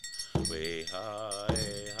Way ha,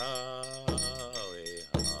 way ha, way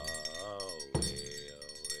ha,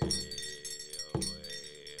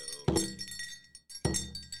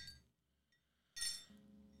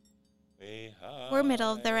 way ha. We're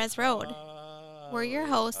middle of the Res Road. We're your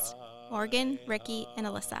hosts, Morgan, Ricky, and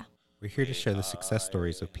Alyssa. We're here to share the success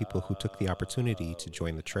stories of people who took the opportunity to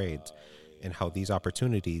join the trades and how these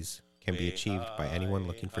opportunities can be achieved by anyone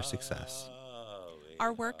looking for success.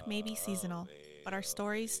 Our work may be seasonal, but our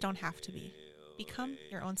stories don't have to be. Become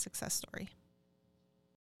your own success story.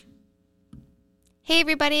 Hey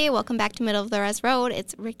everybody, welcome back to Middle of the Res Road.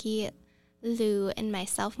 It's Ricky, Lou, and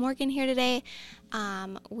myself, Morgan, here today.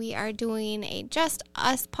 We are doing a Just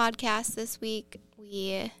Us podcast this week.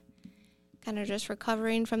 We kind of just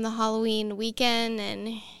recovering from the Halloween weekend, and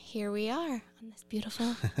here we are on this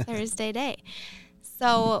beautiful Thursday day.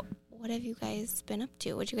 So what have you guys been up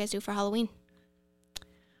to? What'd you guys do for Halloween?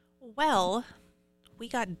 Well, we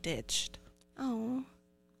got ditched. Oh,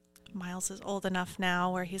 Miles is old enough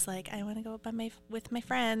now where he's like, I want to go with my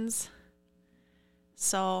friends.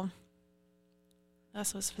 So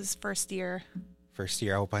this was his first year. First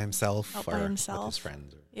year out by himself Out or by with himself. his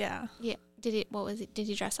friends? Yeah. yeah. What was it? Did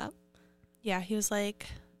he dress up? Yeah, he was like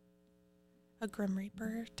a Grim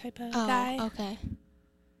Reaper type of Oh, guy. okay.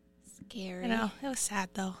 Scary. I know. It was sad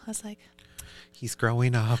though. I was like, He's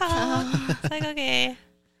growing up. it's like, okay.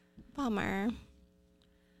 Bummer.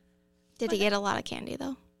 Did he get a lot of candy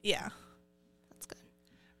though? Yeah. That's good.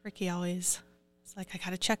 Ricky always is like, I got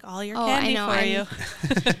to check all your Oh, I candy know, for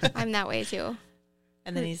you. I'm that way too.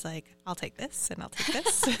 And then he's like, I'll take this and I'll take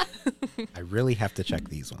this. I really have to check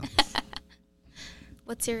these ones.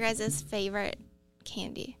 What's your guys' favorite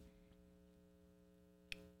candy?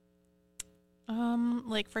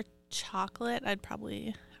 Like for chocolate, I'd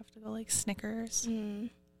probably have to go like Snickers.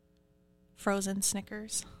 Frozen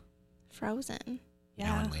Snickers. Frozen. Now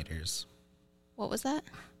Yeah. and laters. What was that?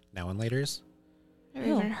 Now and laters? Never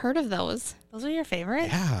Ew. even heard of those. Those are your favorite?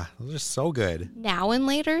 Yeah, those are so good. Now and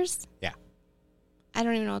laters? Yeah. I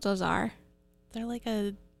don't even know what those are. They're like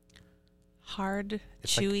a hard,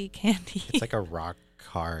 It's like- chewy candy. It's like a rock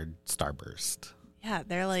hard Starburst. yeah,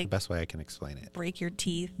 they're The like best way I can explain it. break your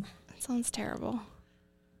teeth. That sounds terrible.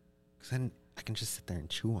 Because then I can just sit there and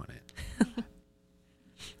chew on it.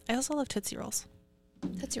 I also love Tootsie Rolls.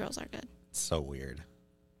 Tootsie Rolls are good. It's so weird.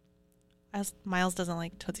 Miles doesn't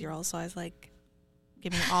like Tootsie Rolls, so I was like,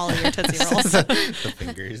 give me all of your Tootsie Rolls. The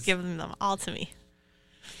fingers. Give them all to me.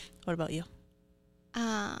 What about you?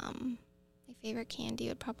 My favorite candy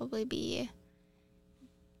would probably be,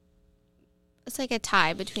 it's like a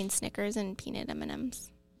tie between Snickers and peanut M&Ms.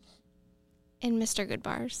 And Mr. Good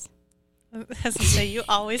Bars. As I say, you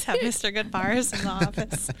always have Mr. Good Bars in the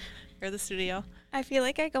office or the studio. I feel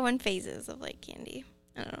like I go in phases of like candy.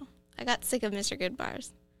 I don't know. I got sick of Mr. Good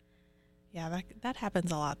Bars. Yeah, that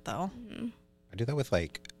happens a lot though. Mm-hmm. I do that with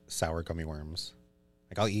like sour gummy worms.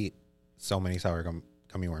 Like I'll eat so many sour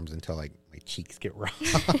gummy worms until like my cheeks get raw.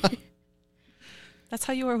 That's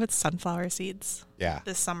how you were with sunflower seeds Yeah.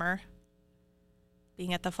 this summer.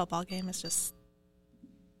 Being at the football game is just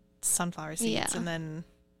sunflower seeds, Yeah. and then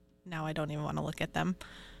now I don't even want to look at them.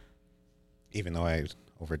 Even though I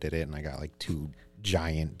overdid it and I got like 2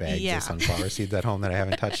 giant bags Yeah. of sunflower seeds at home that I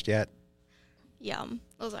haven't touched yet. Yum.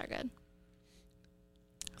 Those are good.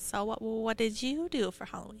 So what did you do for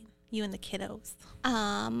Halloween? You and the kiddos.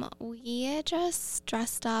 We just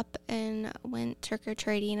dressed up and went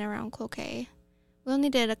trick-or-treating around Cloquet. We only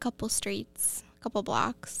did a couple streets, a couple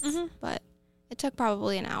blocks, but it took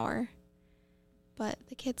probably an hour. But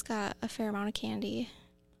the kids got a fair amount of candy.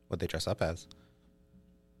 What'd they dress up as?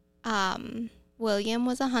 William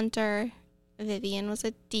was a hunter, Vivian was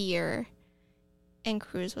a deer, and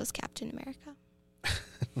Cruz was Captain America.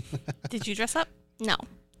 Did you dress up? No.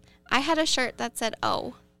 I had a shirt that said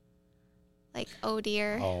 "Oh," like "Oh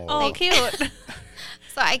dear." Oh, Oh, Like- cute.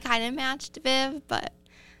 So I kind of matched Viv, but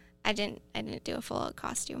I didn't do a full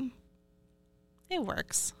costume. It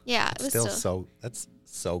works. Yeah, it was still that's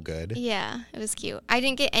so good. Yeah, it was cute. I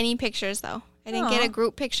didn't get any pictures though. I didn't get Aw. a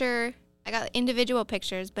group picture. I got individual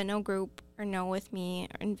pictures, but no group or no with me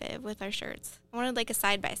and Viv with our shirts. I wanted like a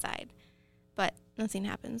side by side, but nothing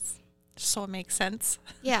happens. So it makes sense.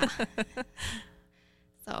 Yeah.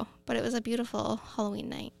 But it was a beautiful Halloween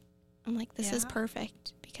night. I'm like, this is Yeah.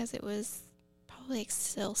 perfect because it was probably like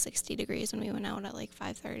still 60 degrees when we went out at like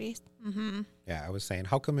 5:30. Mm-hmm. Yeah, I was saying,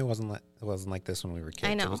 how come it wasn't like this when we were kids?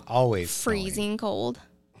 I know. It was always snowing. Freezing cold.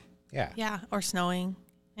 Yeah. Yeah, or snowing,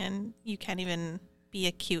 and you can't even be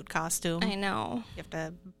a cute costume. I know. You have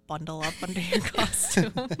to bundle up under your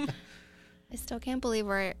costume. I still can't believe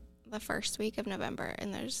we're the first week of November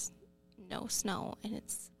and there's no snow, and it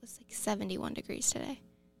was like 71 degrees today.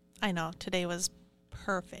 I know. Today was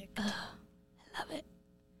perfect. I love it.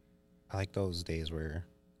 I like those days where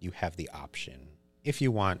you have the option if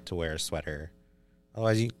you want to wear a sweater.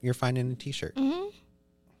 Otherwise, you're fine in a t-shirt. Mm-hmm.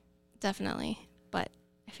 Definitely. But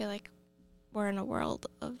I feel like we're in a world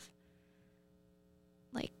of,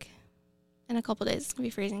 like, in a couple days, it's going to be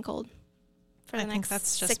freezing cold. For the I think next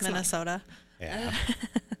that's just 6 months. Minnesota Yeah.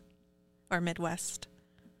 or Midwest.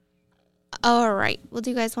 All right. Well, do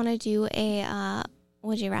you guys want to do a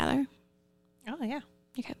would you rather? Oh, yeah.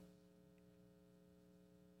 Okay.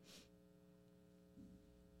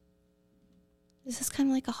 This is kind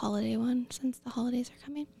of like a holiday one since the holidays are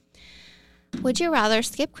coming. Would you rather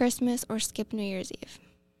skip Christmas or skip New Year's Eve?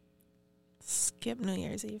 Skip New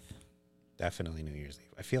Year's Eve. Definitely New Year's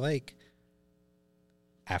Eve. I feel like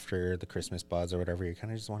after the Christmas buzz or whatever, you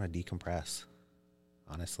kind of just want to decompress.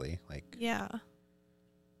 Honestly, like, Yeah.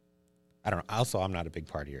 I don't know. Also, I'm not a big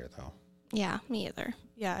partier though. Yeah, me either.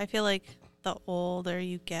 Yeah, I feel like the older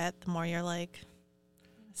you get, the more you're like,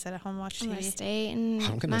 sit at home, watch I'm going to TV. stay in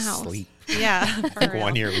I'm my gonna house. sleep. Yeah. I For think real.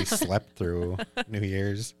 one year we slept through New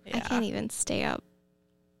Year's. Yeah. I can't even stay up.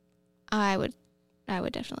 I would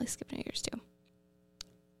definitely skip New Year's too.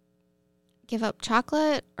 Give up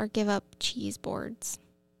chocolate or give up cheese boards?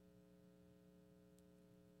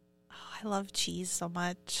 Oh, I love cheese so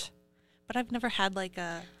much. But I've never had like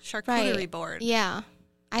a charcuterie Right. board. Yeah,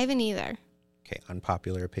 I haven't either. Okay,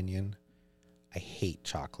 unpopular opinion. I hate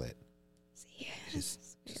chocolate. See, Just-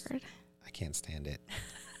 it's weird. I can't stand it.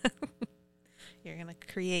 You're going to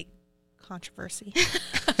create controversy.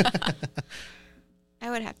 I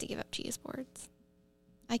would have to give up cheese boards.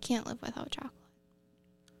 I can't live without chocolate.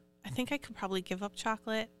 I think I could probably give up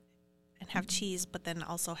chocolate and have cheese, but then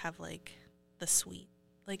also have like the sweet,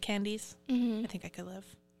 like candies. Mm-hmm. I think I could live.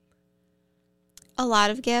 A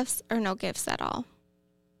lot of gifts or no gifts at all?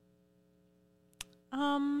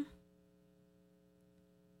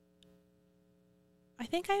 I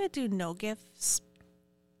think I would do no gifts,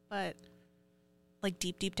 but like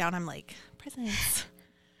deep down, I'm like presents,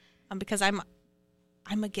 because I'm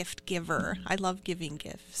a gift giver. I love giving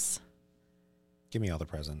gifts. Give me all the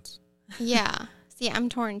presents. Yeah. See, I'm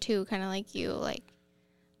torn too, kind of like you. Like,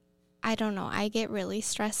 I don't know. I get really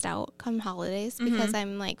stressed out come holidays because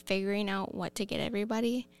I'm like figuring out what to get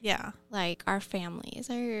everybody. Yeah, Like, our families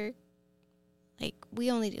are, like,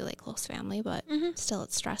 we only do like close family, but still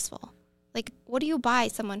it's stressful. Like, what do you buy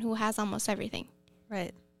someone who has almost everything?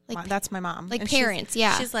 right. Like, That's my mom. like And parents,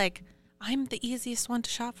 yeah. She's like, I'm the easiest one to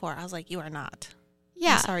shop for. I was like, you are not.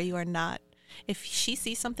 Yeah. I'm sorry, you are not. If she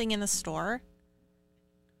sees something in the store,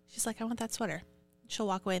 she's like, I want that sweater. She'll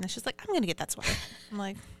walk away and then she's like, I'm going to get that sweater. I'm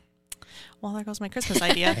like, well, there goes my Christmas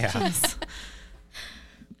idea. Yeah.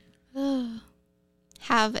 Jeez.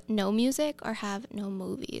 Have no music or have no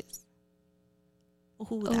movies?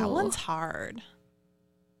 Ooh, that Ooh. one's hard.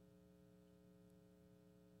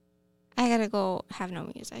 I gotta go have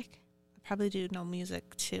no music. I probably do no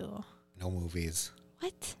music too. No movies.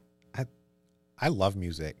 What? I love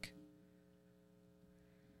music.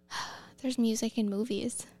 There's music in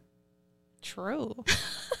movies. True.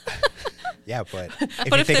 Yeah, but if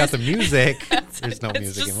But you if take out the there's- music, there's no it's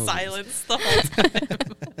music just in movies. silence the whole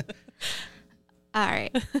time. All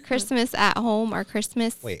right. Christmas at home or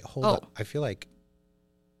Christmas? Wait, hold Oh. up. I feel like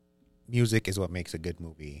music is what makes a good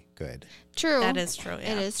movie good. True. That is true.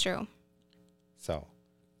 Yeah. It is true. So,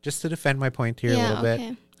 just to defend my point here a little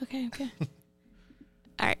bit. Okay.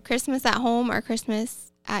 All right. Christmas at home or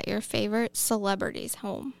Christmas at your favorite celebrity's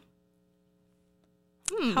home?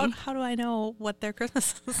 How do I know what their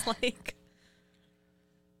Christmas is like?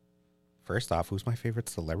 First off, who's my favorite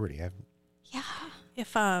celebrity? Yeah.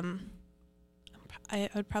 If I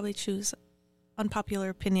would probably choose, unpopular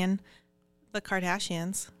opinion, the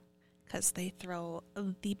Kardashians, because they throw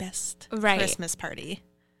the best Right. Christmas party.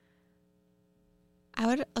 I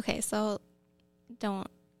would. Okay. So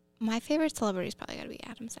my favorite celebrity is probably got to be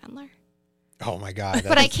Adam Sandler. Oh my God.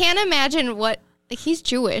 But I can't imagine what. Like, he's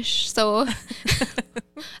Jewish. So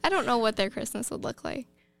I don't know what their Christmas would look like.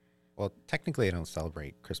 Well, technically, they don't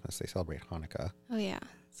celebrate Christmas. They celebrate Hanukkah. Oh, yeah.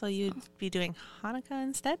 So you'd be doing Hanukkah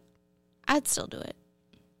instead, I'd still do it.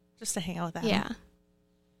 just to hang out with them. Yeah.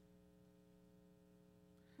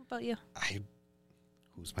 What about you?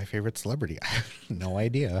 Who's my favorite celebrity? I have no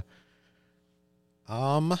idea.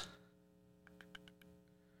 I'm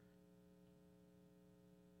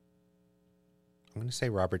going to say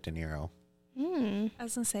Robert De Niro. I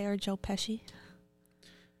was gonna say, or Joe Pesci.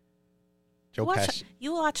 Joe Pesci.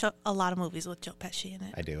 You watch a lot of movies with Joe Pesci in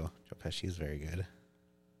it. I do. Joe Pesci is very good.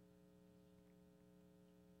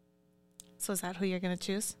 So is that who you're gonna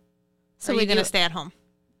choose? So are you going to stay at home?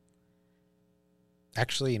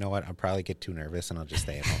 Actually, you know what? I'll probably get too nervous and I'll just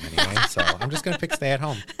stay at home anyway. So I'm just going to pick stay at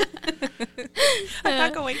home. I'm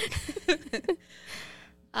not going.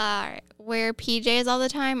 All right. Wear PJs all the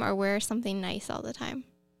time or wear something nice all the time?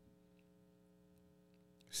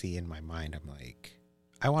 See, in my mind, I'm like,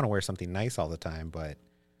 I want to wear something nice all the time, but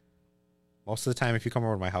most of the time, if you come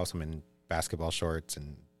over to my house, I'm in basketball shorts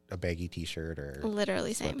and a baggy t-shirt or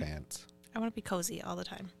Literally same. sweatpants. I want to be cozy all the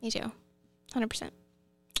time. Me too. 100%.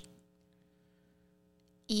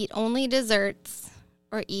 Eat only desserts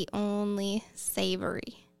or eat only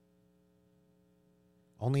savory?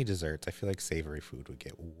 Only desserts. I feel like savory food would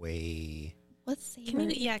get way What's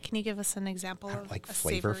savory? Can you give us an example of like a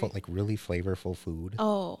flavorful, savory? like really flavorful food.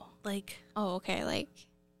 Oh. Like Okay. Like,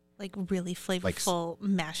 really flavorful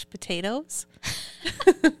mashed potatoes?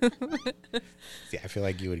 See, I feel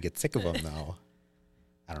like you would get sick of them though.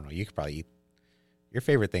 I don't know. You could probably eat. Your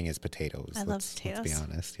favorite thing is potatoes. I love Let's be potatoes.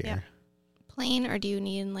 honest here. Yeah. plain or do you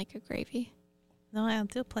need in like a gravy? No, I'll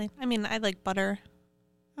do a plain. I mean, I like butter,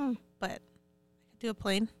 Oh. but I could do a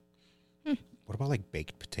plain. What about like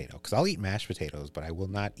baked potato? Because I'll eat mashed potatoes, but I will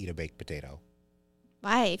not eat a baked potato.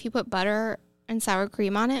 Why? If you put butter and sour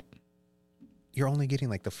cream on it? You're only getting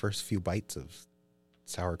like the first few bites of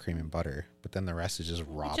sour cream and butter, but then the rest is just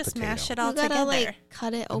raw Just potato. mash it all You gotta together. like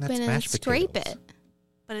cut it Then open that's and mashed scrape potatoes. it.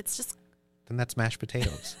 But it's just Then that's mashed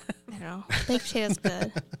potatoes. I don't know. Baked potatoes good.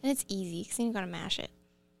 And it's easy because then you gotta mash it.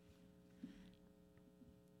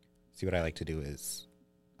 See, what I like to do is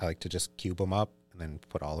I like to just cube them up and then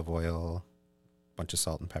put olive oil, a bunch of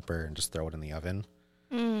salt and pepper, and just throw it in the oven.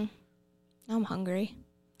 Now I'm hungry.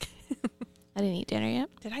 I didn't eat dinner yet.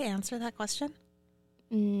 Did I answer that question?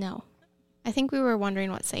 No. I think we were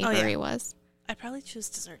wondering what savory was. I'd probably choose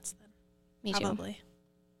desserts then. Me too. Probably.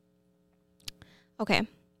 Okay.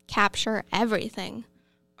 Capture everything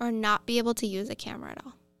or not be able to use a camera at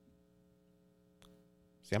all.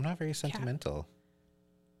 See, I'm not very sentimental.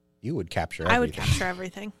 You would capture everything. I would capture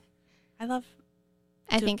everything. I love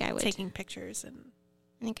I think I would. taking pictures and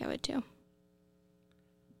I think I would too.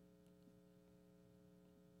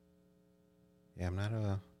 Yeah, I'm not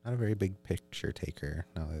a very big picture taker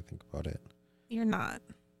now that I think about it. you're not.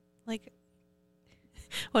 Like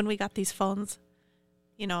when we got these phones,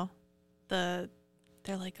 you know, they're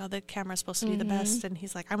like, oh, the camera's supposed to be the best. And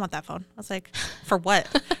he's like, I want that phone. I was like, for what?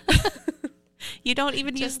 You don't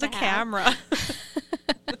even use Just the to have. camera.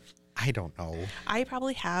 I don't know. I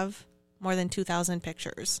probably have more than 2,000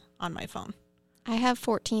 pictures on my phone. I have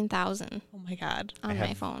 14,000 Oh my God. on I my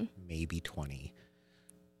have- phone. Maybe 20.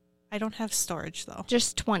 I don't have storage though.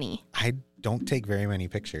 Just 20. I don't take very many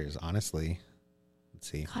pictures, honestly. Let's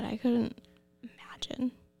see. God, I couldn't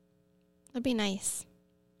imagine. That'd be nice.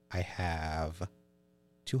 I have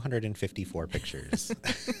 254 pictures.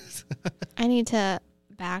 I need to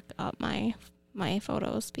back up my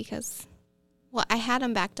photos because, well, I had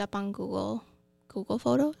them backed up on Google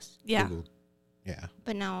Photos, Yeah. Google. Yeah.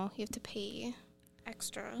 but now you have to pay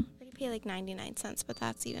extra. You pay like 99 cents, but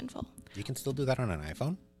that's even full. You can still do that on an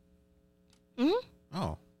iPhone? Mm-hmm.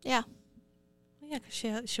 Oh. Yeah. Yeah,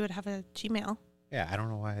 because she would have a Gmail. Yeah, I don't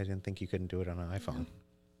know why I didn't think you couldn't do it on an iPhone.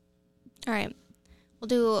 All right. We'll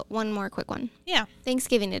do one more quick one. Yeah.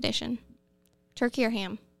 Thanksgiving edition. Turkey or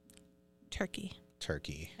ham? Turkey.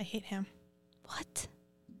 Turkey. I hate ham. What?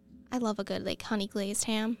 I love a good like honey glazed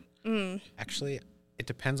ham. Actually, it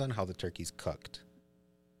depends on how the turkey's cooked.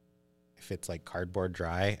 If it's like cardboard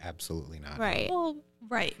dry, absolutely not. Right. Well,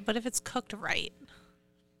 right. But if it's cooked right.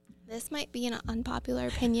 This might be an unpopular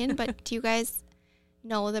opinion, but do you guys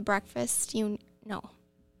know the breakfast?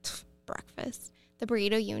 Breakfast. The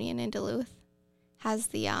Burrito Union in Duluth has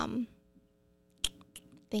the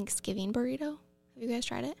Thanksgiving burrito. Have you guys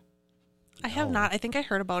tried it? I have No. not. I think I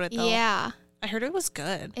heard about it though. Yeah, I heard it was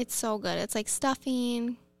good. it's so good. It's like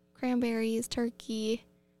stuffing, cranberries, turkey,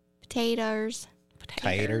 potatoes.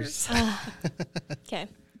 Taters. Okay,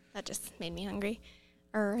 that just made me hungry,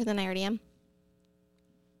 or than I already am.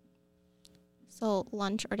 So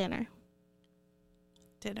lunch or dinner?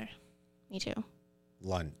 Dinner. Me too.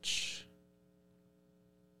 Lunch.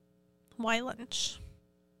 Why lunch?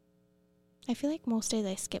 I feel like most days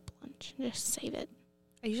I skip lunch. Just save it.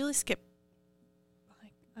 I usually skip.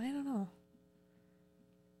 Like, I don't know.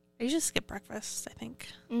 I usually skip breakfast, I think.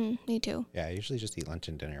 Me too. Yeah, I usually just eat lunch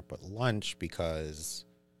and dinner, but lunch because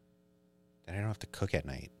then I don't have to cook at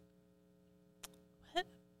night. What?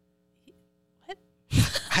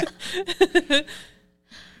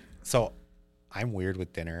 So I'm weird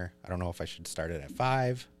with dinner. I don't know if I should start it at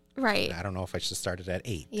 5. Right. And I don't know if I should start it at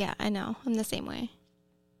 8. Yeah, I know. I'm the same way.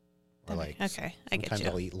 Or like okay, I get sometimes you.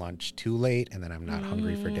 I'll eat lunch too late and then I'm not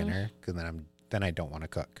hungry for dinner because then I don't want to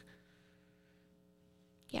cook.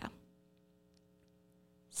 Yeah.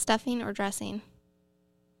 Stuffing or dressing?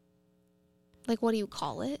 Like, what do you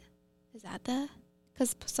call it? Is that the?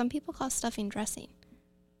 Because some people call stuffing dressing.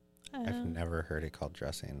 I've never heard it called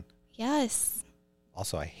dressing. Yes.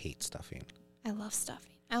 Also, I hate stuffing. I love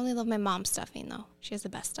stuffing. I only love my mom's stuffing, though. She has the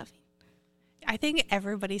best stuffing. I think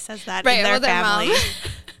everybody says that Right, in their with their mom. family.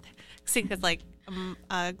 See, because like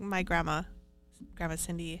my grandma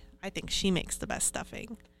Cindy, I think she makes the best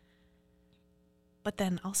stuffing. But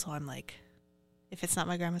then also I'm like, if it's not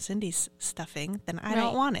my grandma Cindy's stuffing, then I don't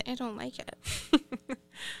Right. want it. I don't like it.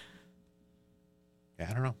 Yeah,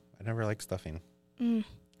 I don't know. I never like stuffing.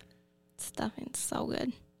 Stuffing's so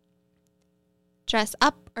good. Dress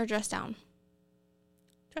up or dress down?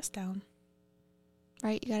 Dress down.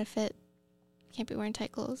 Right? You gotta fit. Can't be wearing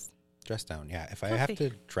tight clothes. Dress down. Yeah, if I have Comfy.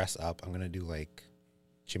 to dress up, I'm going to do like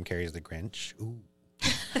Jim Carrey's The Grinch. Ooh.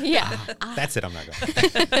 Yeah. That's it. I'm not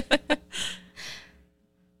going.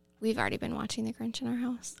 We've already been watching The Grinch in our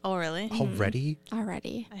house Oh, really? Already?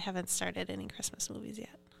 already. I haven't started any Christmas movies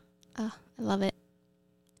yet. Oh, I love it.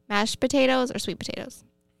 Mashed potatoes or sweet potatoes?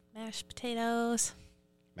 Mashed potatoes.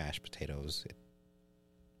 Mashed potatoes.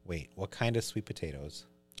 Wait, what kind of sweet potatoes?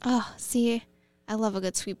 Oh, see, I love a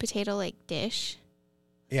good sweet potato like dish.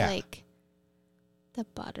 Yeah. Like the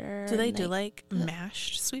butter. Do they and, do like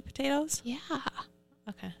mashed sweet potatoes? Yeah.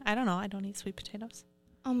 Okay. I don't know. I don't eat sweet potatoes.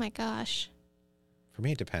 Oh my gosh. For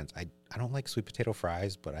me, it depends. I don't like sweet potato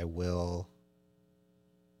fries, but I will,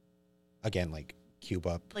 again, like cube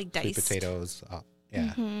up Like sweet diced. potatoes.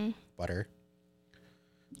 Yeah. Mhm. Butter.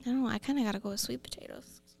 I don't know. I kind of got to go with sweet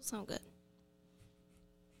potatoes. Those sound good.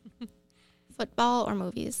 Football or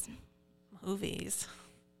movies? Movies.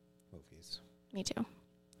 Movies. Me too.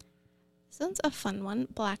 This one's a fun one.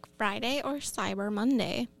 Black Friday or Cyber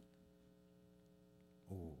Monday?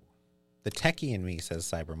 Ooh. The techie in me says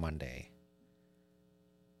Cyber Monday.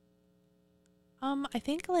 I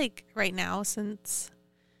think like right now, since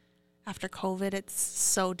after COVID, it's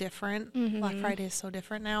so different. Black Mhm. Friday is so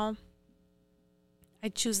different now. I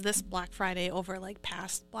choose this Black Friday over like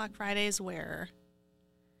past Black Fridays where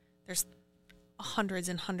there's hundreds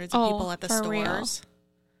and hundreds of Oh, people at the for real. stores.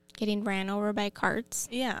 Getting ran over by carts.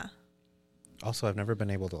 Yeah. Also, I've never been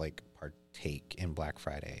able to like partake in Black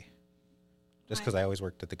Friday. Just because I always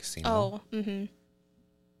worked at the casino. Oh, mm-hmm.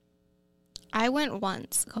 I went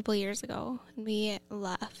once a couple years ago and we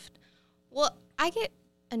left. Well, I get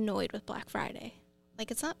annoyed with Black Friday.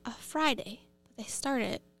 Like, it's not a Friday, but they start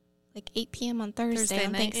at like 8 p.m. on Thursday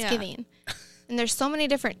on night, yeah. Thanksgiving. And there's so many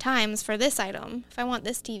different times for this item. If I want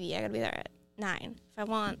this TV, I gotta be there at 9. If I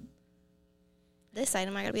want this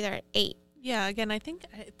item, I gotta be there at 8. Yeah. Again, I think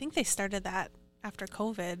they started that after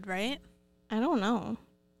COVID, right? I don't know.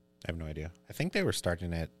 I have no idea. I think they were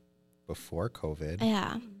starting it before COVID.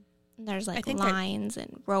 Yeah. And there's like think lines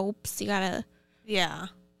and ropes. You gotta. Yeah.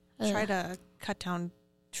 Try Ugh. to cut down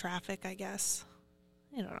traffic, I guess.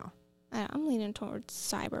 I don't know. I'm leaning towards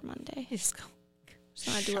Cyber Monday. You just go. Just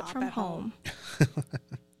want to do it shop from at home.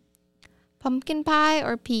 Pumpkin pie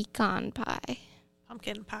or pecan pie?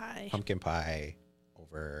 Pumpkin pie. Pumpkin pie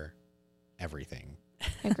over everything.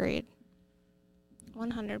 Agreed.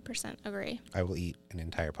 100% agree. I will eat an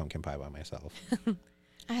entire pumpkin pie by myself.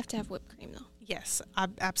 I have to have whipped cream though. Yes,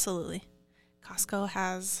 absolutely. Costco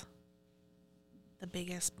has the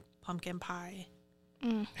biggest pumpkin pie.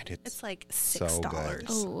 Mm. And It's it's like so $6. good.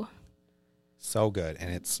 Oh, so good. And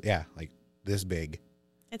it's, yeah, like this big.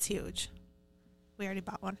 It's huge. We already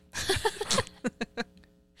bought one.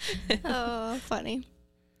 oh, funny.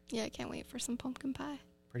 Yeah, I can't wait for some pumpkin pie.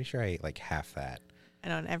 Pretty sure I ate like half that. I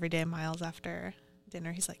know, and every day Miles after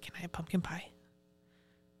dinner, he's like, "Can I have pumpkin pie?"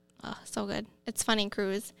 Oh, so good. It's funny,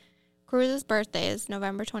 Cruz's birthday is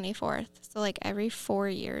November 24th. So like every 4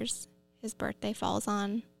 years, his birthday falls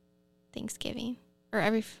on Thanksgiving. Or I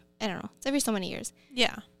don't know. It's every so many years.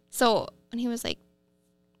 Yeah. So when he was like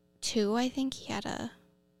 2, I think he had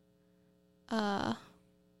a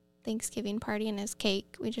Thanksgiving party and his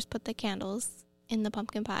cake. We just put the candles in the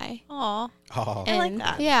pumpkin pie. Aw. Oh, I like And,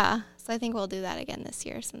 that. Yeah. So I think we'll do that again this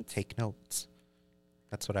year since take notes.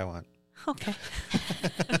 That's what I want. Okay.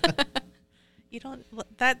 You don't.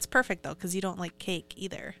 That's perfect though, because you don't like cake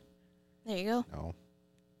either. there you go. No.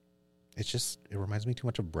 It's just, it reminds me too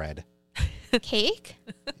much of bread. Cake?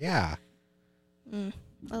 Yeah. I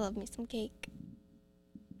love me some cake.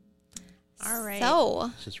 All right.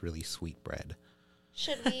 So It's just really sweet bread.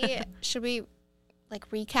 should we like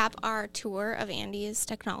recap our tour of Andy's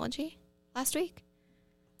technology last week?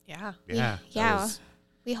 Yeah. Yeah. Yeah. that was-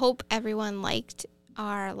 We hope everyone liked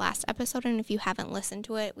our last episode, and if you haven't listened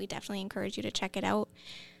to it, we definitely encourage you to check it out.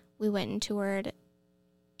 We went and toured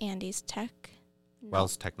Andy's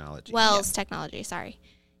Wells Technology. Wells Technology, sorry,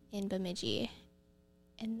 in Bemidji,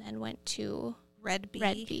 and then went to Red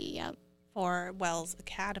Bee, yep. for Wells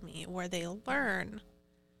Academy, where they learn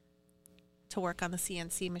to work on the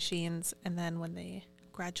CNC machines, and then when they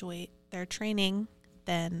graduate their training,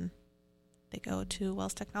 then they go to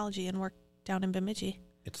Wells Technology and work down in Bemidji.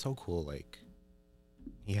 It's so cool. Like,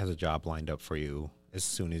 he has a job lined up for you as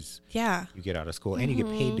soon as Yeah. you get out of school, and you get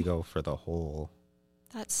paid to go for the whole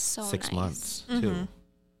That's so 6 nice. months Mhm. too.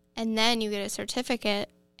 And then you get a certificate,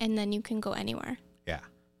 and then you can go anywhere Yeah,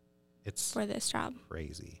 it's for this job.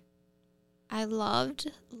 crazy. I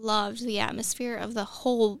loved the atmosphere of the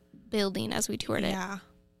whole building as we toured it. Yeah.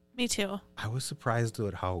 Me too. I was surprised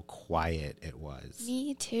at how quiet it was.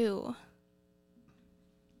 Me too.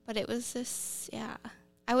 But it was this, yeah.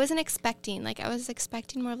 I wasn't expecting, I was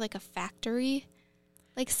expecting more of like a factory,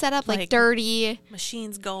 set up, Like dirty.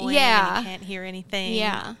 Machines going. Yeah. And you can't hear anything.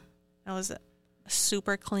 Yeah. It was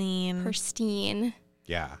super clean. Pristine.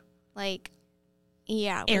 Yeah,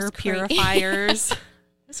 Yeah. It Air was great. purifiers.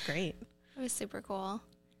 It's great. It was super cool.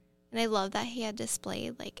 And I love that he had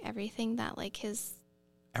displayed, everything that, his.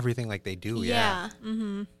 everything like they do. Yeah, Yeah.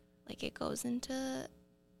 Mm-hmm. It goes into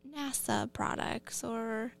NASA products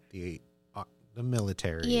or. the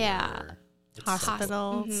military. Yeah. or- it's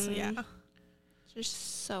Hospitals. Mhm. Yeah. It's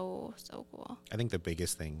just so cool. I think the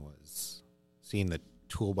biggest thing was seeing the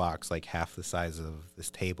toolbox half the size of this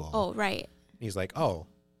table. Oh, right. He's like, oh,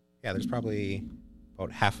 yeah, there's probably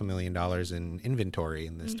about $500,000 in inventory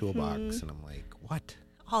in this toolbox. And I'm like, what?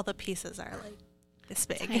 All the pieces are this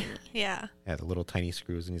big. Tiny. Yeah. Yeah, the little tiny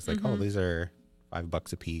screws. And he's like, oh, these are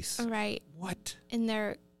 $5 a piece. Right. What? And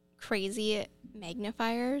they're crazy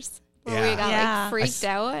magnifiers where Yeah. we got Yeah. freaked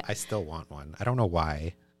out. I still want one. I don't know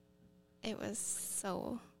why. It was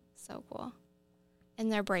so cool. In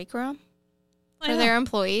their break room I for know. their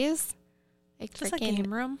employees. Just a freaking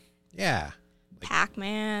game room. Yeah.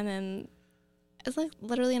 Pac-Man, and it's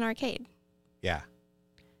literally an arcade. Yeah.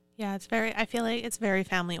 Yeah, I feel like it's very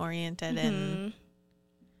family oriented and Mhm.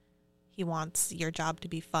 he wants your job to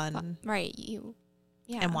be fun Right.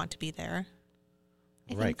 and want to be there.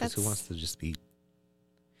 I Right. think Because who wants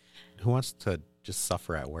to just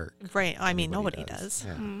suffer at work? Right. I mean, Nobody nobody does.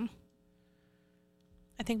 Yeah. Mhm.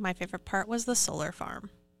 I think my favorite part was the solar farm.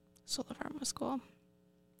 Solar Farm was cool.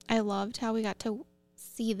 I loved how we got to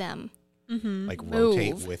see them. Mm-hmm. Like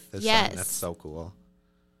rotate Move. with the sun. Yes. That's so cool.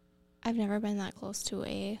 I've never been that close to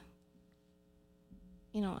a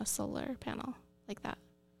solar panel like that.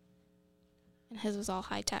 And his was all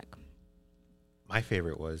high tech. My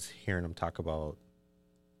favorite was hearing him talk about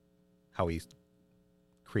how he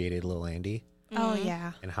created Lil Andy Oh, Mhm.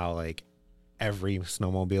 yeah. and how every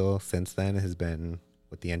snowmobile since then has been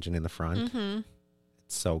with the engine in the front. Mm-hmm.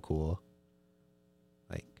 It's so cool.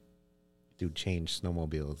 Dude changed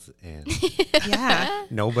snowmobiles and Yeah.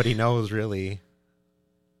 nobody knows really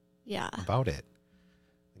Yeah. about it.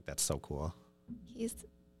 I think that's so cool.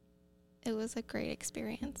 It was a great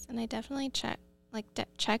experience, and I definitely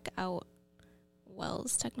check out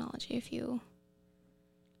Wells Technology if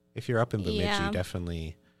If you're up in Bemidji, Yeah.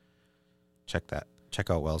 definitely check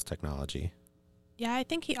out Wells Technology. Yeah, I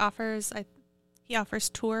think he offers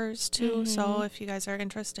tours too. So Mhm. if you guys are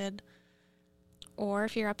interested, or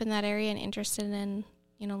if you're up in that area and interested in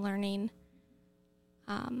learning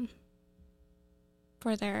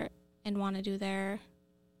and want to do their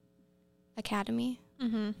academy,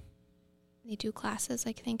 mm-hmm. they do classes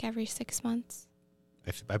I think every 6 months.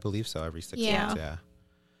 I believe so. Every 6 Yeah. months, yeah.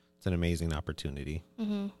 It's an amazing opportunity.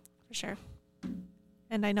 Mm-hmm. For sure.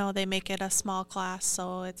 And I know they make it a small class,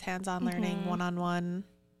 so it's hands-on learning, Mhm. one-on-one,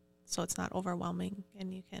 so it's not overwhelming,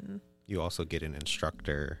 and you can. You also get an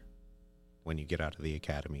instructor when you get out of the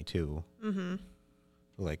academy too, Mm-hmm.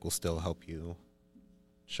 who will still help you,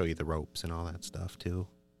 show you the ropes and all that stuff too.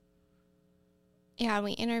 Yeah, and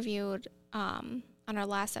we interviewed on our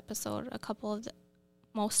last episode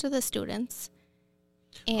most of the students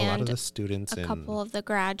A lot of and the students a and couple of the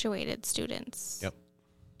graduated students. Yep.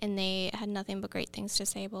 And they had nothing but great things to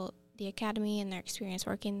say about the academy and their experience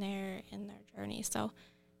working there and their journey. So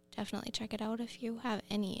definitely check it out if you have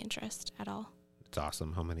any interest at all. it's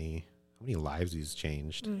awesome how many lives he's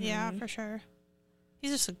changed. Yeah, Mhm. for sure.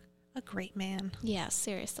 He's just a great man. Yeah,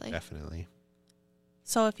 seriously. Definitely.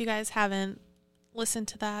 So if you guys haven't listened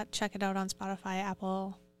to that, check it out on Spotify,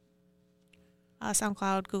 Apple,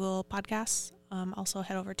 SoundCloud, Google Podcasts. Also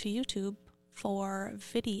head over to YouTube for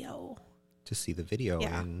video. To see the video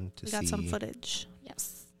Yeah, and to We see got some footage.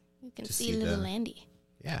 Yes. You can To see see little the- Andy.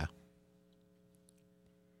 Yeah.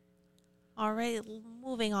 All right,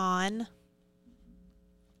 moving on.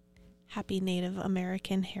 Happy Native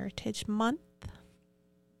American Heritage Month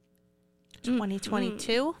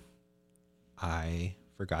 2022. I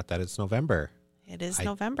forgot that it's November. It is I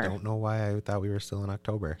November. don't know why I thought we were still in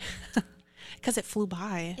October. Because it flew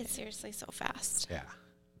by. It's seriously so fast. Yeah,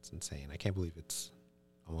 it's insane. I can't believe it's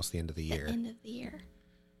almost the end of the The year. end of the year.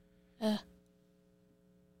 Do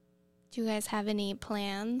you guys have any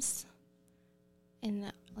plans?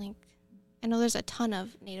 I know there's a ton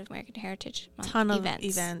of Native American Heritage Month Ton of events.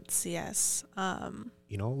 events, yes.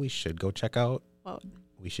 You know what we should go check out? Well,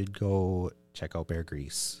 We should go check out Bear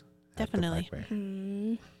Grease. at the Definitely. Black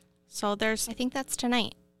Bear. so there's I think that's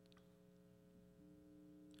tonight.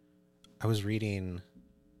 I was reading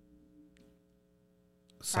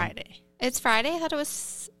Friday. It's Friday. I thought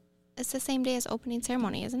it's the same day as opening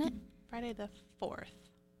ceremony, isn't it? Friday the 4th.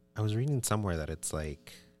 I was reading somewhere that it's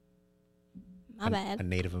like My bad. a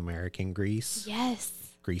Native American Grease. Yes.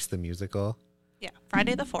 Grease the musical. Yeah,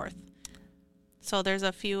 Friday the 4th. So there's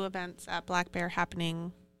a few events at Black Bear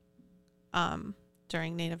happening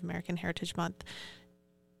during Native American Heritage Month.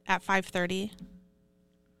 At 5:30,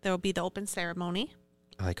 there will be the open ceremony.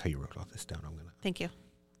 I like how you wrote all this down. I'm gonna. Thank you.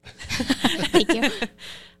 Thank you.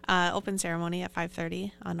 Open ceremony at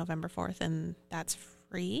 5:30 on November 4th, and that's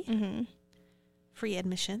free. Mm-hmm. Free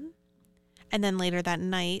admission. And then later that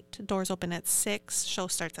night, doors open at 6. Show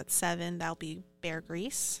starts at 7. That'll be Bear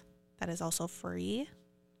Grease. That is also free.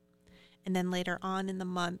 And then later on in the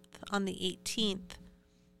month, on the 18th,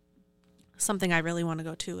 something I really want to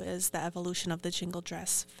go to is the Evolution of the Jingle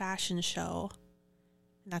Dress fashion show.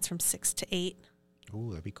 And that's from 6 to 8. Ooh,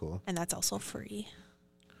 that'd be cool. And that's also free.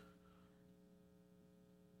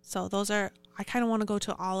 So those are, I kind of want to go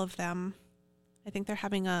to all of them. I think they're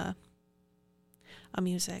having a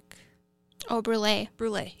music. Oh, brulee.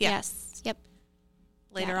 Brulee. Yeah. Yes. Yep.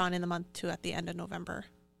 Later Yeah. on in the month too, at the end of November.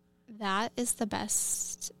 That is the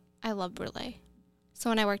best. I love brulee. So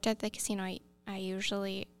when I worked at the casino, I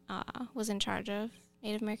usually was in charge of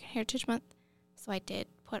Native American Heritage Month. So I did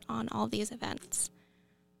put on all these events.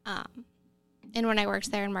 And when I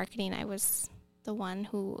worked there in marketing, I was the one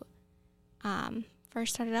who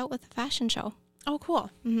first started out with the fashion show. Oh, cool.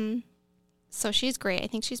 Mm-hmm. So she's great. I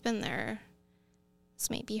think she's been there. This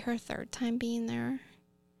may be her third time being there,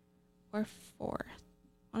 or fourth.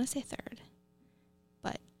 I want to say third,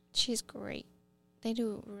 but she's great. They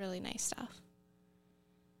do really nice stuff.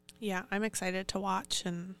 Yeah, I'm excited to watch.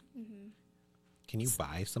 And Can you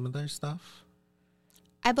buy some of their stuff?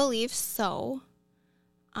 I believe so.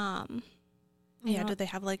 I yeah, don't- do they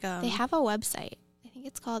have like a? They have a website. I think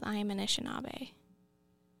it's called I Am Anishinaabe.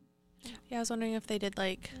 Yeah, I was wondering if they did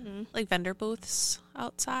like Mm-hmm. vendor booths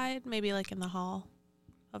outside, maybe like in the hall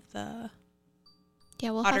of the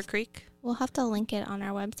Yeah, we'll Otter have Creek. we'll have to link it on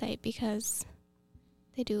our website because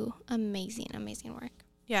they do amazing work.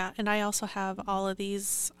 Yeah, and I also have all of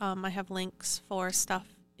these. I have links for stuff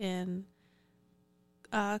in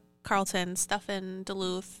Carlton, stuff in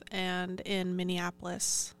Duluth, and in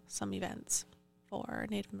Minneapolis, some events for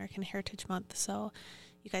Native American Heritage Month. So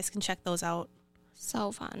you guys can check those out.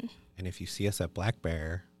 So fun. And if you see us at Black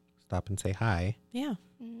Bear, stop and say hi. Yeah.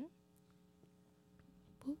 Mm-hmm.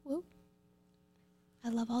 Whoop, whoop. I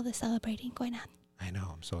love all the celebrating going on. I know.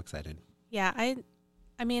 I'm so excited. Yeah,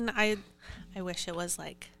 I mean, I wish it was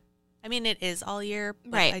like, I mean, it is all year,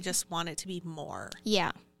 but Right. I just want it to be more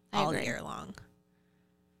Yeah, I all agree. year long.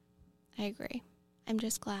 I agree. I'm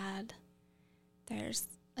just glad there's,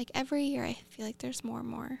 like, every year I feel like there's more and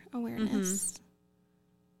more awareness.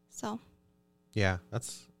 So, Yeah,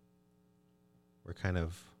 we're kind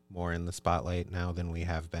of more in the spotlight now than we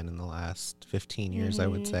have been in the last 15 years, I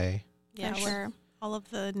would Mhm. say. Yeah, for with sure. all of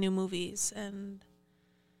the new movies and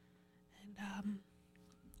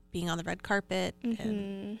being on the red carpet and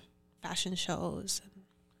Mm-hmm. fashion shows. And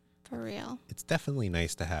For real. It's definitely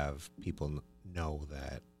nice to have people know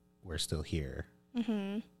that we're still here.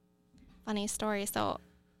 Mm-hmm. Funny story. So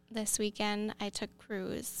this weekend I took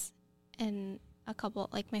cruise and a couple,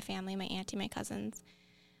 like my family, my auntie, my cousins,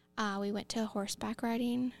 we went to a horseback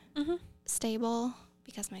riding stable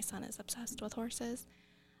because my son is obsessed with horses.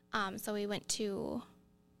 So we went to,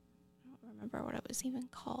 I don't remember what it was even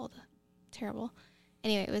called. Terrible.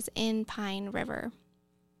 Anyway, it was in Pine River.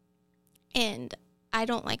 And I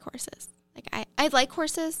don't like horses. Like I like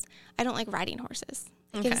horses. I don't like riding horses.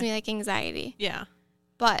 It gives Okay. me like anxiety. Yeah.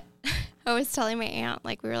 But I was telling my aunt,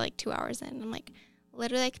 like, we were like 2 hours in. I'm like,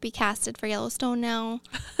 literally, I could be casted for Yellowstone now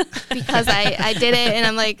because I did it and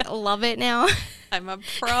I'm like, love it now. I'm a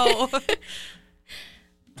pro.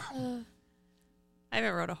 I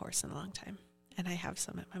haven't rode a horse in a long time, and I have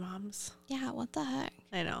some at my mom's. Yeah, what the heck?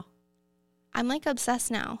 I know. I'm like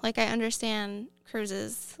obsessed now. Like I understand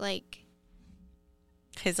cruises. Like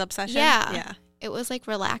His obsession? Yeah. Yeah. it was like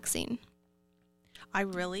relaxing. I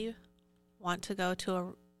really want to go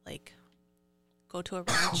to a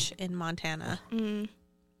ranch in Montana Mm.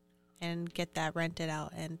 and get that rented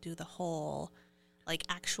out and do the whole like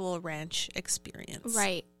actual ranch experience.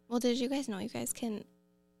 Right. Well, did you guys know you guys can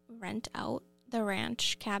rent out the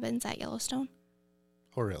ranch cabins at Yellowstone?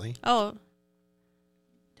 Oh, really? Oh.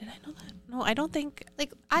 Did I know that? No, I don't think.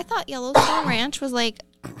 Like I thought Yellowstone Ranch was like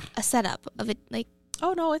a setup of it, like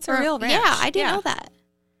Oh no, it's for- a real ranch. Yeah, I didn't know that.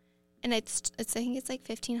 And it's I think it's like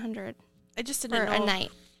 $1,500 I just for didn't know a night.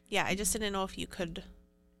 Yeah, I just didn't know if you could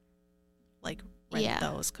like rent Yeah.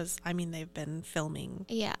 those because I mean they've been filming.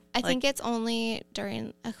 Yeah, I Like- think it's only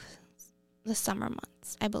during the summer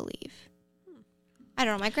months, I believe. I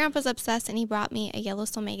don't know. My grandpa's obsessed, and he brought me a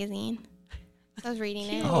Yellowstone magazine. So I was reading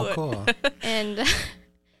it, Oh, cool. and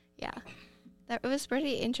yeah, it was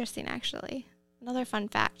pretty interesting, actually. Another fun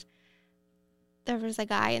fact: there was a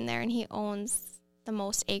guy in there, and he owns the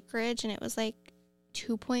most acreage, and it was like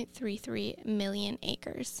 2.33 million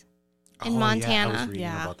acres. In Yeah, I Montana. was reading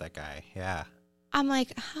Yeah. about that guy. Yeah. I'm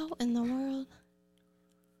like, how in the world?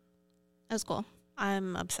 That was cool.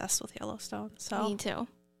 I'm obsessed with Yellowstone, so Me too.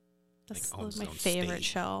 that's owns my its own favorite state.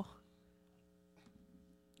 show.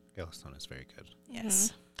 Yellowstone is very good.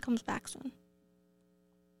 Yes, Comes back soon.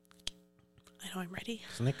 I know. I'm ready.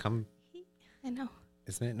 Doesn't it come? I know.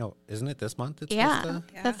 Isn't it? No, isn't it this month? It's Yeah. supposed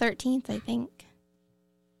to? Yeah. The 13th, I think.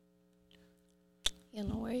 You'll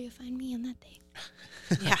know where you find me on that day.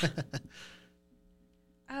 Yeah.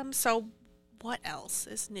 So what else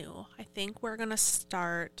is new? I think we're gonna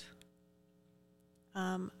start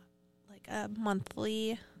like a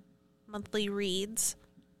monthly reads.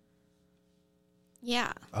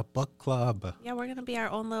 Yeah. A book club. Yeah, we're gonna be our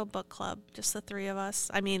own little book club, just the three of us.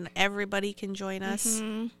 I mean, everybody can join us.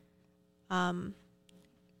 Mhm.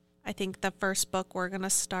 I think the first book we're gonna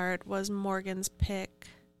start was Morgan's pick.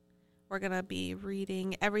 We're gonna be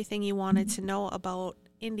reading Everything You Wanted to Know About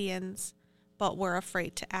Indians, but Were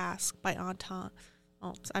Afraid to Ask by Anton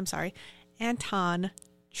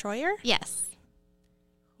Troyer, Yes.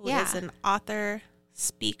 who is Yeah. an author,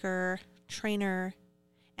 speaker, trainer,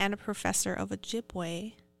 and a professor of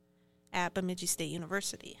Ojibwe at Bemidji State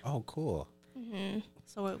University. Oh, cool. hmm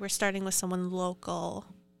So we're starting with someone local.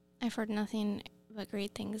 I've heard nothing but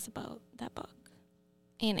great things about that book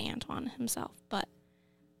and Antoine himself. But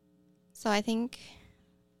so I think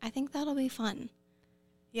that'll be fun.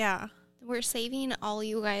 Yeah. We're saving all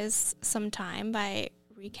you guys some time by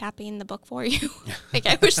recapping the book for you. Like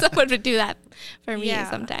I wish someone would do that for me Yeah.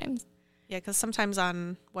 sometimes. Yeah, because sometimes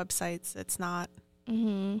on websites it's not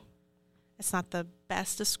Mm-hmm. the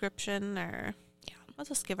best description, or we'll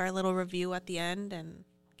just give our little review at the end and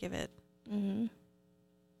give it Mm-hmm.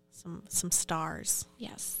 some stars.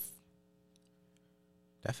 Yes.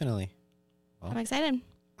 Definitely. I'm excited.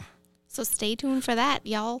 So stay tuned for that,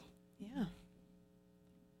 y'all. Yeah.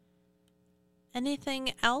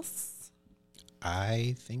 Anything else?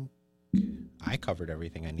 I think I covered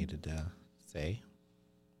everything I needed to say.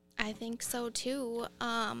 I think so too.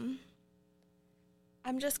 I'm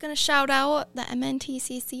just going to shout out the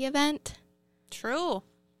MNTCC event, True.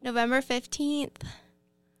 November 15th.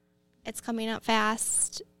 It's coming up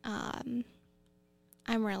fast. I'm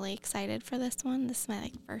really excited for this one. This is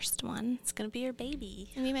my first one. It's gonna be your baby.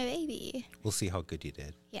 It's going to be my baby. We'll see how good you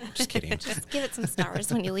did. Yeah. Just kidding. Just give it some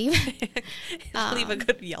stars when you leave. Leave a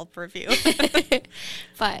good Yelp review.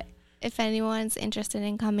 But if anyone's interested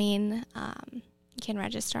in coming, you can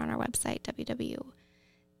register on our website,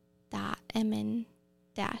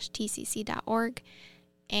 www.mn-tcc.org.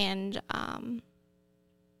 And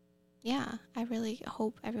yeah, I really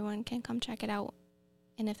hope everyone can come check it out.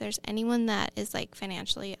 And if there's anyone that is like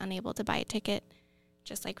financially unable to buy a ticket,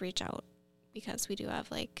 just like reach out, because we do have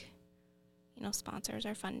sponsors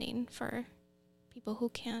or funding for people who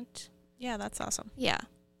can't, Yeah, that's awesome.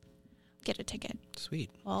 get a ticket,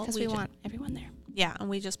 Sweet. Well, because we want everyone there. Yeah, and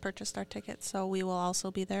we just purchased our tickets, so we will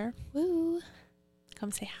also be there. Woo.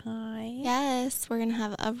 Come say hi. Yes, we're gonna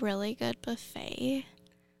have a really good buffet.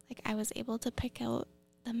 Like I was able to pick out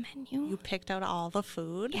the menu. You picked out all the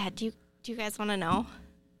food. Yeah, do you guys want to know?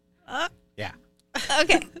 Yeah.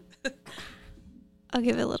 Okay. I'll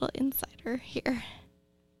give a little insider here.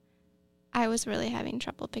 I was really having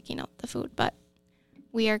trouble picking out the food, but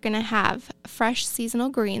we are gonna have fresh seasonal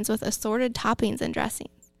greens with assorted toppings and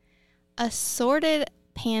dressings, assorted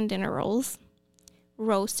pan dinner rolls,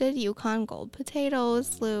 roasted Yukon Gold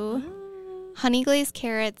potatoes, Lou, honey glazed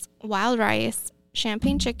carrots, wild rice,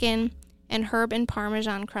 champagne chicken, and herb and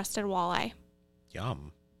Parmesan crusted walleye.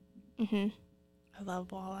 Yum. Mm-hmm. I love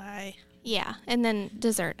walleye. Yeah, and then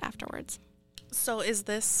dessert afterwards. So is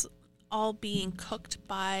this all being cooked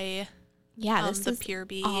by Yeah, this the is Pure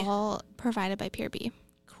Bee? all provided by Pure Bee.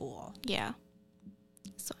 Cool. Yeah.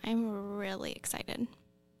 So I'm really excited.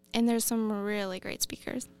 And there's some really great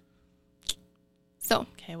speakers. So,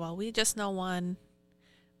 Okay, well, we just know one.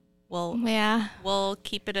 yeah, We'll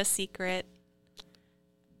keep it a secret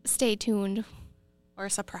stay tuned. or a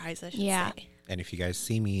surprise, I should Yeah. say. And if you guys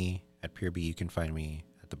see me at Pure Bee, you can find me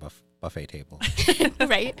at the buffet table.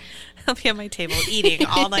 Right? I'll be at my table eating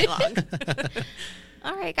all night long.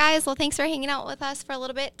 All right, guys. Well, thanks for hanging out with us for a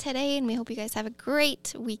little bit today. And we hope you guys have a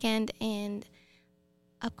great weekend and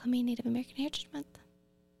upcoming Native American Heritage Month.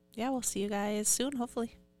 Yeah, we'll see you guys soon,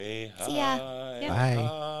 hopefully. See ya. Bye.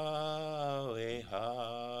 Way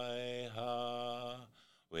high,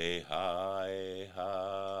 way high.